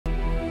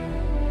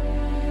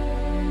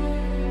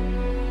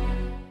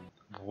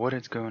What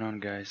is going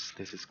on, guys?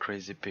 This is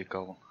Crazy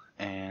Pickle,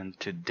 and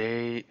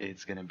today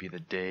it's gonna be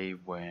the day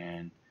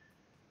when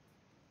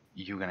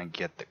you're gonna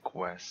get the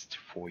quest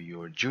for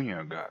your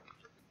junior god.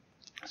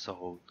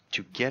 So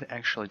to get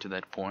actually to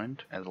that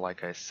point, as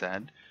like I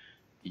said,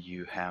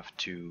 you have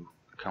to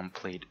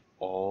complete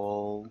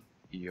all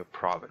your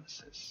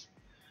provinces.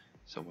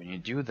 So when you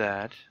do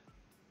that,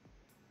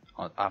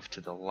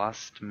 after the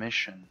last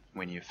mission,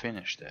 when you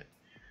finished it,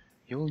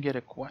 you will get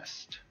a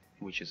quest,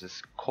 which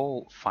is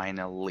called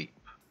Final Leap.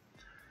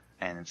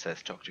 And it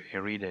says talk to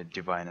Herida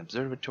Divine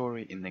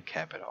Observatory in the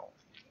capital.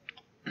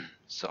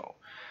 So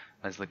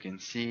as you can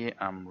see,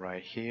 I'm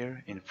right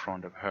here in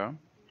front of her,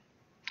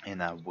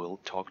 and I will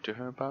talk to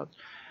her about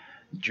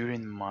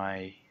during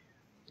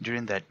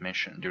that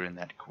mission, during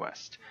that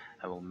quest.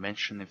 I will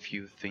mention a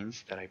few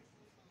things that I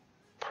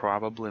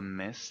probably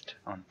missed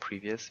on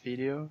previous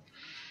video.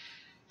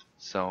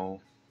 So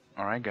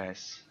alright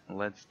guys,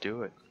 let's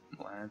do it.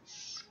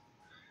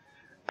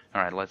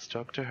 Let's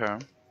talk to her.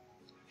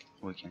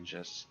 We can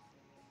just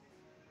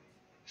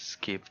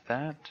skip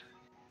that.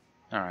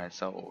 Alright,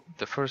 so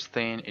the first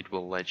thing, it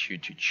will let you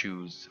to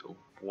choose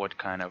what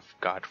kind of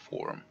god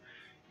form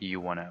you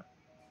want to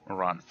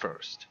run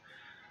first.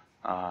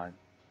 The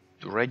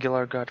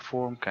regular god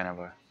form, kind of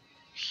a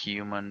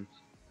human,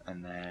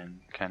 and then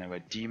kind of a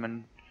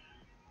demon,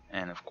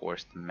 and of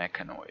course the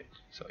mechanoid.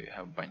 So you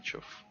have a bunch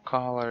of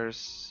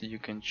colors you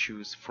can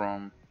choose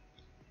from.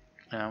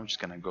 And I'm just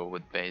gonna go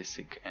with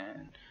basic,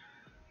 and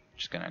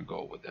just gonna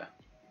go with the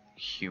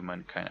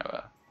human kind of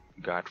a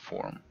god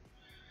form.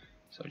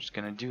 So just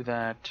gonna do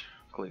that,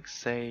 click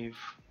save.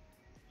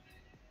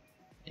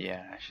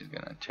 Yeah, she's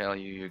gonna tell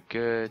you you're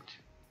good,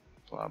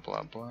 blah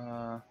blah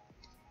blah.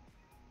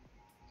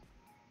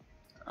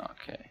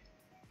 Okay.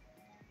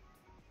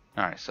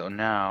 Alright, so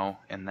now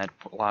in that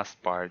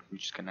last part, I'm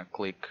just gonna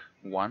click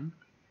 1,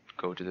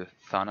 go to the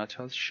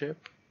Thanatos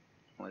ship.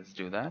 Let's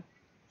do that.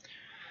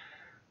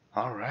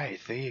 Alright,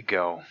 there you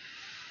go.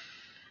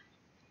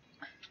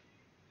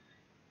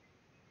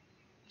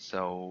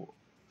 So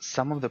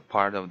some of the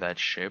part of that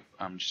ship,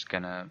 I'm just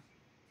gonna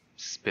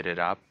speed it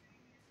up.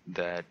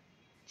 That's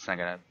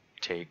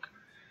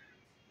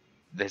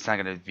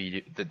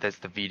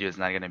the video is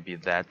not gonna be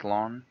that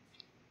long.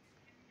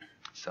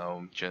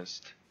 So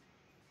just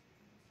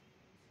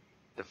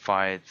the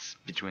fights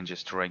between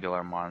just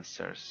regular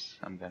monsters,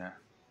 I'm gonna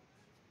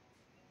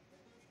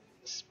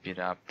speed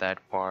up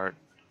that part,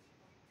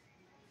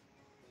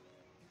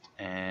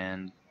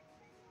 and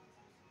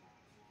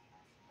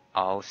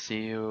I'll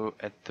see you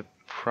at the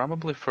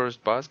probably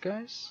first boss,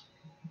 guys,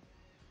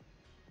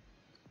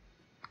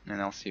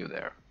 and I'll see you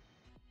there.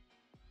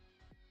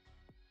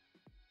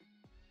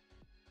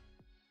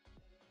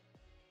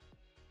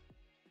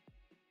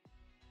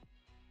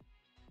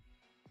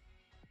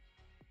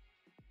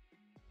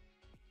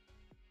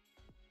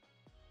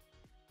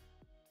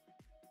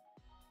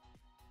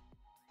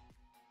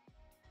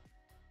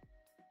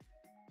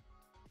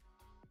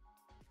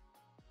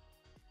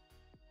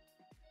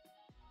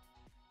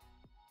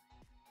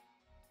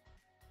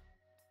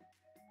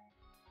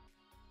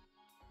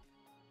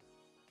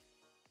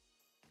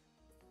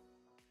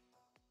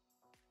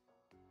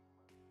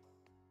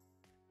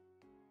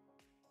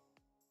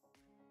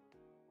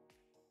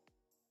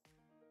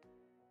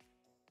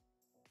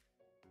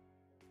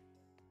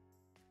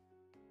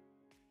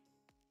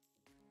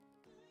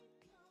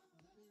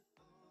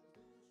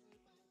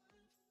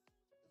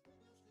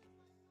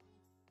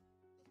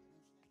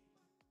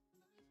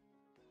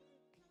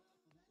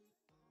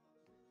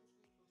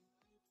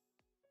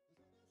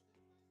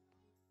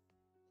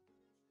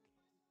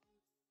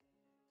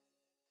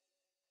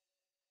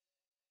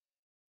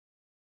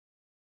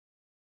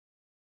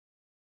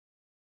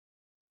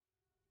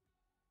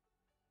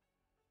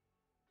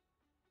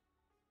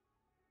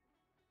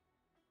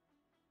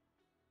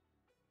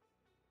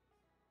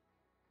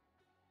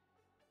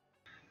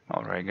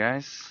 Alright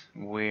guys,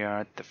 we are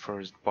at the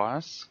first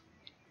boss,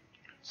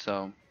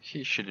 so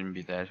he shouldn't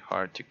be that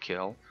hard to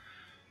kill.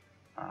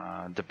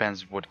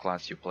 Depends what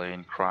class you play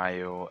in,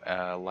 Cryo,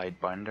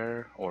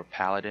 Lightbinder, or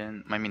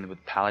Paladin. I mean,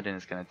 with Paladin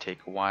it's gonna take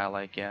a while,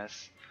 I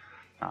guess,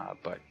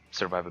 but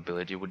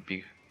survivability would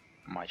be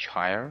much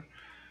higher.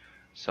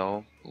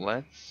 So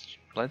let's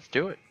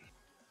do it.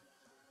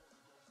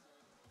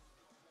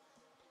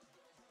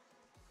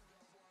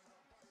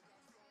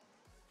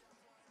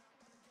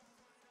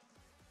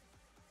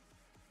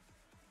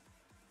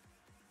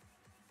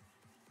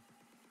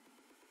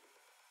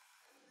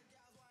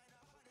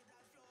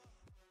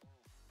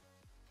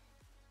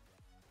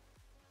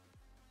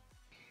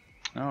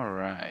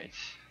 Alright.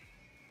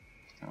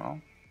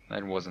 Well,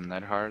 that wasn't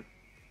that hard.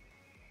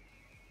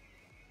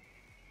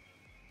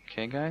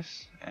 Okay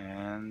guys,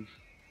 and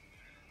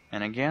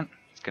again,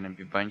 it's gonna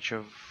be a bunch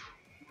of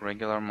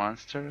regular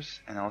monsters,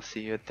 and I'll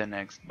see you at the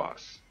next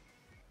boss.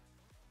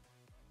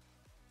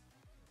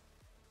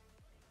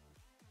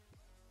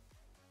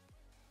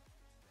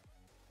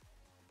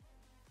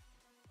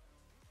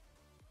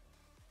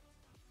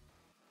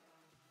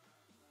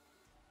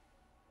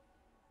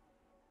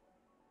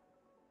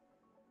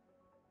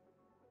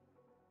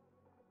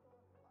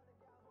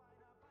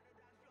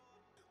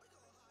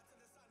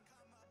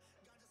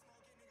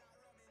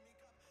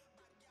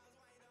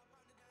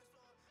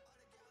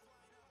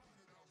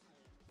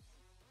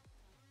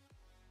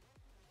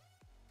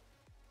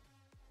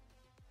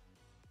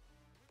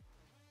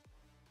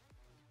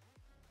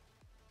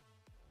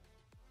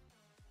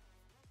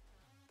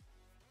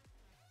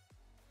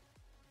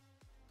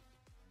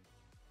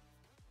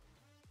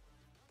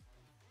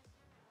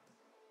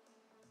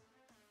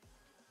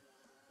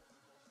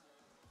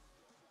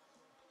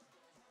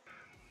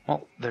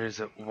 Well, there is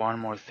one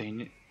more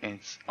thing.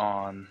 It's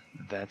on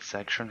that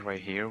section right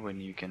here when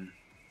you can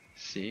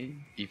see.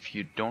 If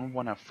you don't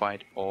want to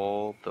fight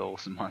all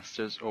those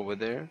monsters over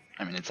there,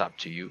 I mean, it's up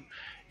to you.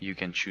 You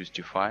can choose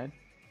to fight.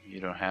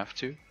 You don't have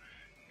to,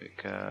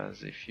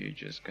 because if you're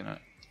just gonna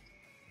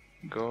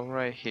go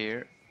right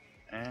here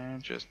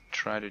and just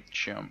try to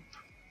jump,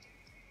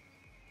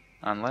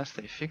 unless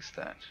they fix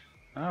that.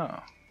 Oh,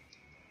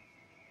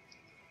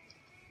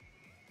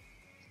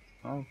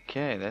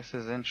 okay, this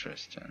is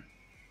interesting.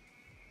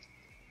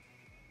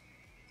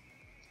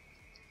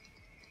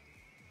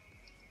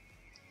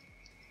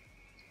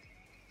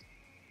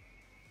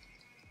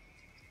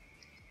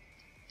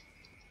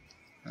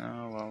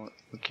 Oh, well,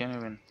 we can't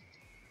even.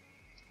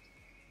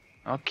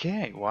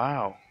 Okay,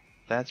 wow,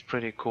 that's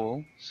pretty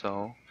cool.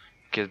 So,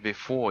 because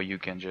before you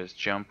can just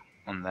jump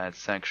on that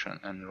section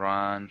and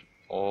run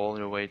all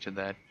the way to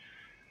that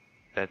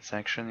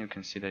section. You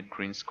can see that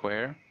green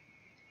square.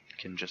 You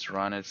can just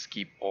run it,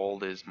 skip all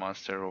this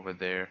monster over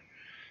there.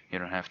 You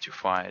don't have to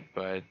fight.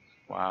 But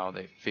wow,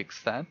 they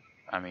fixed that.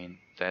 I mean,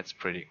 that's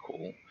pretty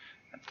cool.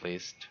 At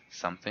least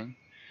something.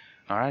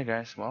 Alright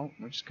guys, well,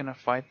 we're just gonna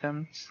fight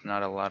them. It's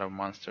not a lot of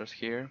monsters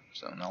here,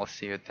 so I'll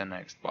see you at the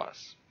next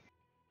boss.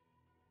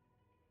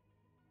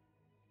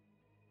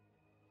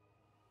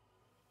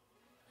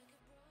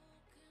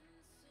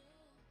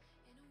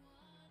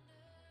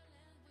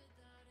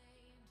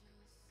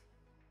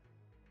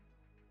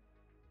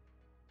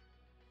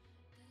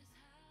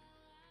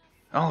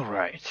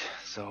 Alright,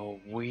 so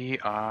we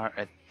are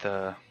at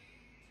the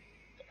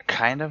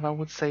kind of, I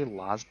would say,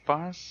 last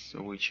boss,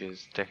 which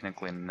is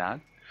technically not.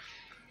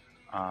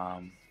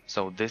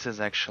 So this is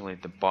actually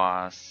the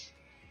boss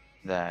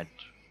that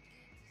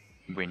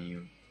when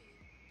you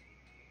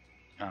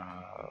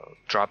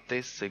drop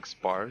these 6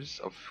 bars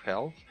of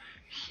health,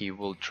 he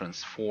will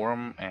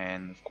transform,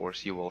 and of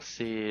course you will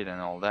see it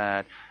and all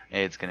that.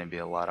 It's gonna be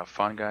a lot of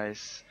fun,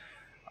 guys.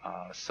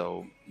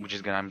 So I'm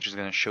just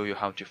gonna show you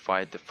how to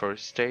fight the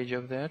first stage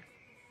of that.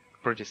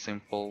 Pretty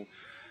simple.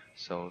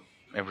 So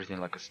everything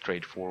like a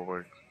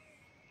straightforward.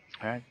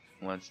 Alright,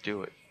 let's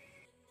do it.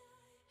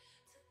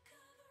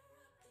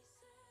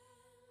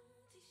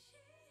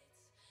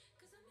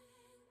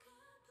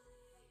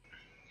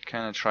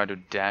 Kinda try to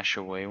dash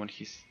away when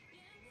he's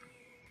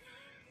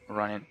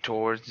running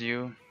towards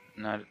you.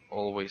 Not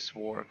always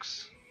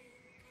works.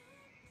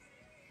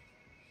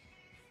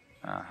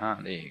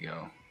 There you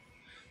go.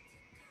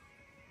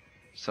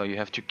 So you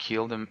have to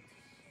kill them,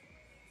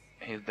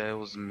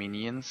 those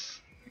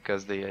minions,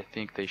 because I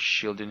think they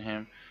shielded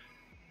him.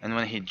 And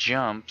when he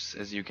jumps,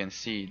 as you can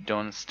see,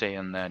 don't stay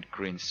in that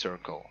green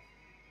circle.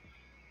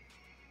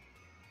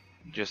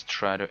 Just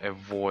try to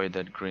avoid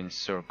that green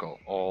circle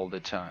all the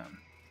time.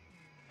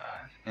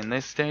 In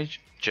this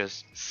stage,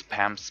 just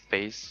spam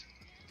space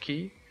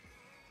key.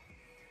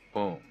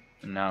 Boom.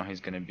 And now he's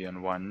gonna be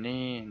on one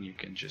knee, and you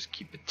can just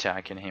keep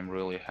attacking him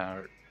really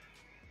hard.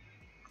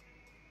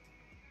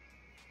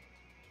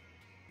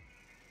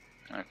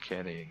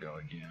 Okay, there you go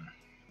again.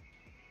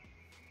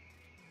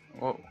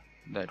 Whoa,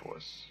 that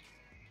was...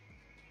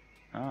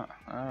 Ah,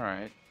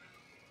 alright.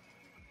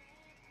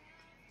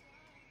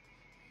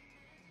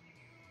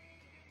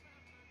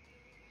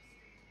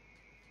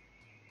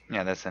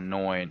 Yeah, that's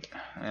annoying.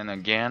 And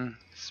again,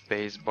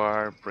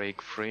 spacebar,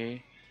 break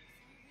free.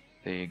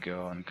 There you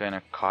go, and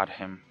kinda caught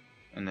him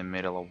in the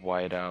middle of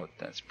whiteout.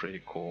 That's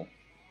pretty cool.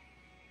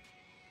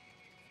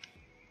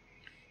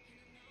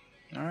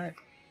 Alright,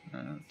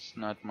 it's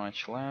not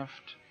much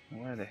left.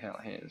 Where the hell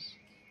he is?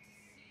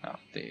 Oh,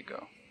 there you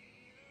go.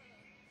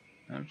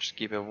 I'll just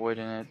keep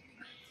avoiding it.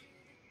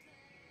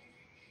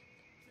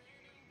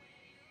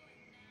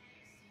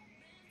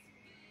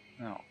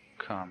 Oh,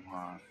 come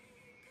on.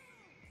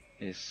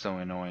 It's so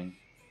annoying.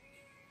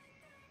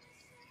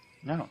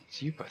 No,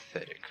 it's you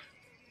pathetic.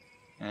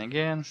 And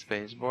again,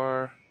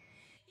 spacebar.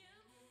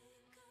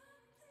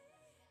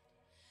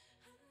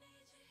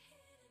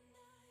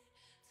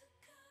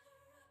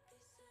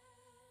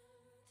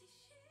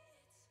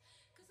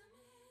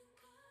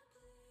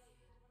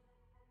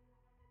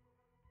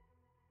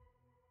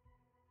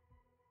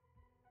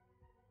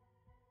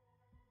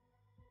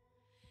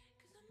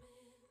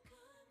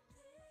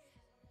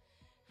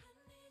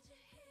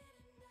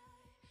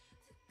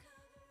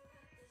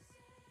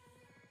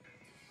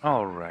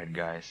 Alright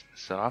guys,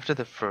 so after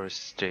the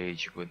first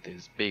stage with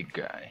this big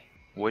guy,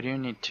 what you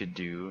need to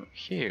do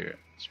here?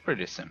 It's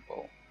pretty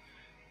simple.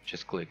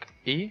 Just click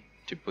E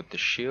to put the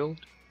shield.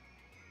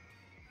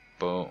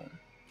 Boom.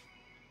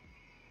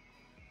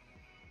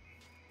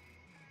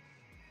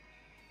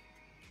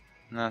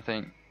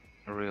 Nothing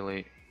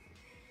really,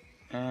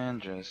 and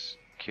just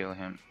kill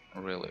him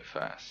really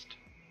fast.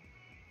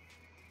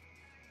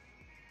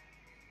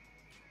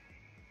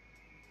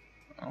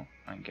 Oh,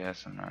 I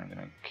guess I'm not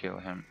gonna kill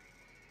him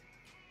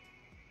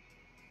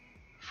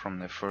from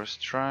the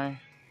first try.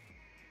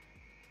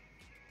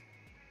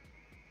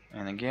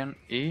 And again,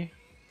 E.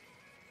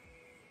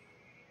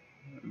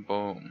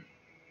 Boom.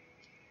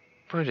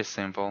 Pretty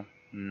simple,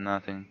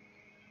 nothing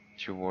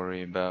to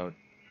worry about.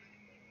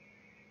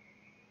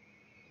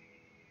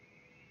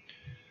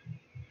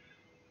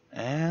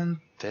 And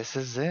this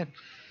is it.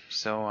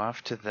 So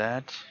after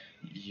that,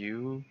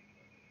 you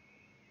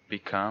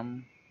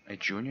become a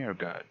junior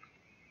god.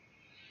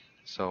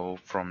 So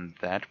from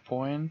that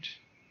point,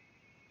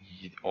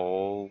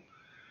 all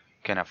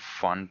kind of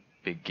fun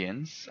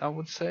begins, I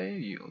would say.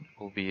 You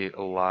will be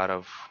a lot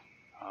of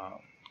uh,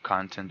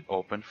 content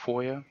open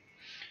for you.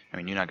 I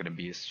mean, you're not going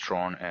to be as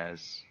strong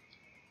as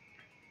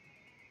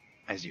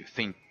you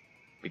think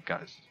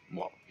because,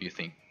 well, you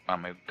think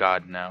I'm a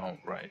god now,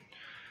 right?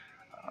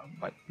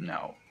 But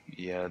no,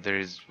 yeah,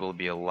 will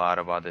be a lot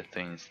of other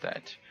things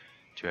that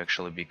to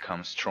actually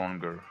become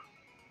stronger,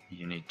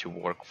 you need to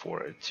work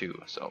for it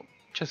too. So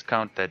just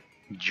count that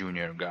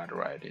junior god,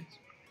 right?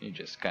 You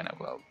just kind of,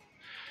 well,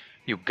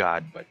 you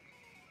god, but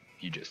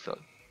you just a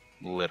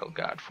little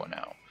god for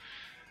now.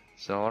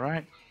 So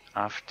alright,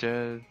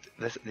 after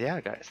this,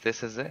 yeah guys,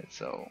 this is it.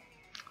 So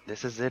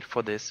this is it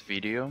for this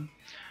video.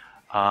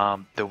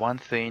 The one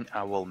thing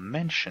I will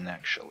mention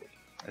actually,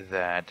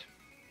 that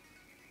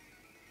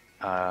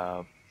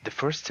the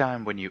first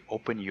time when you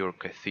open your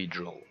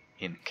cathedral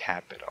in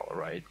Capital,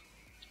 right?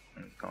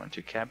 Going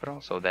to Capital,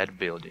 so that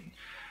building.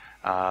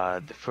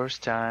 The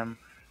first time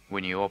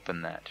when you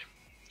open that,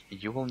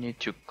 you will need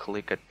to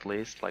click at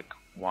least like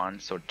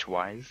once or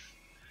twice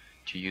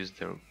to use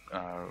the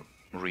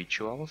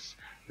rituals.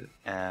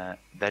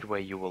 That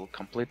way you will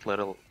complete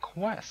little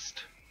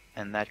quest,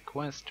 and that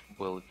quest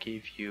will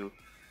give you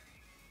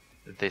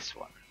this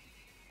one.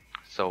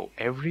 So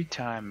every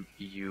time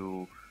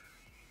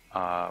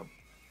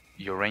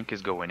your rank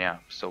is going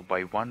up, so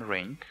by one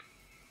rank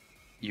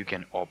you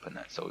can open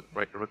that. So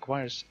it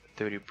requires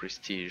 30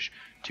 prestige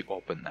to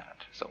open that.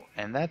 So,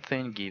 and that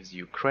thing gives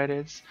you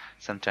credits.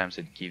 Sometimes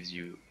it gives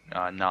you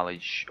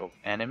knowledge of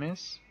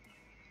enemies.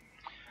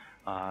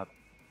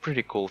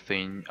 Pretty cool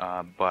thing,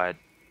 but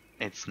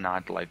it's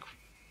not like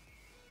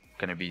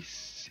gonna be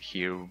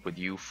here with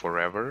you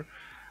forever.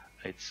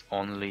 It's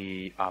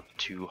only up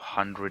to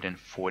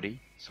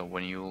 140. So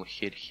when you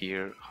hit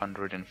here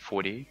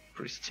 140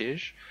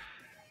 prestige,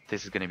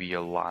 this is gonna be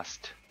your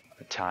last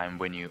time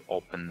when you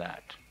open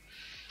that.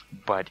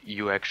 But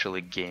you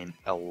actually gain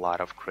a lot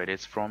of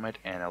credits from it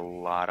and a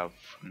lot of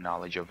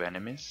knowledge of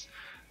enemies.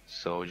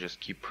 So just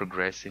keep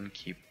progressing,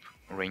 keep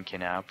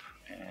ranking up,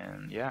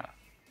 and yeah.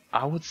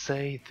 I would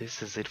say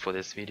this is it for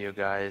this video,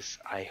 guys.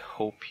 I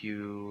hope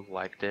you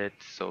liked it.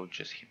 So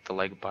just hit the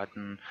like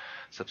button,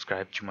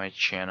 subscribe to my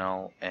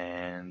channel,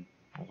 and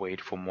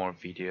wait for more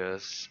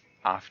videos.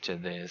 After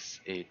this,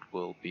 it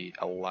will be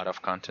a lot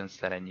of contents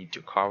that I need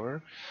to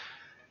cover.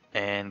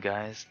 And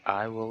guys,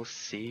 I will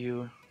see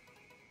you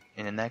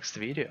in the next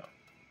video.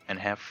 And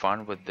have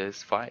fun with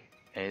this fight.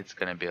 It's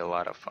gonna be a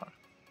lot of fun.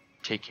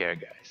 Take care,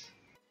 guys.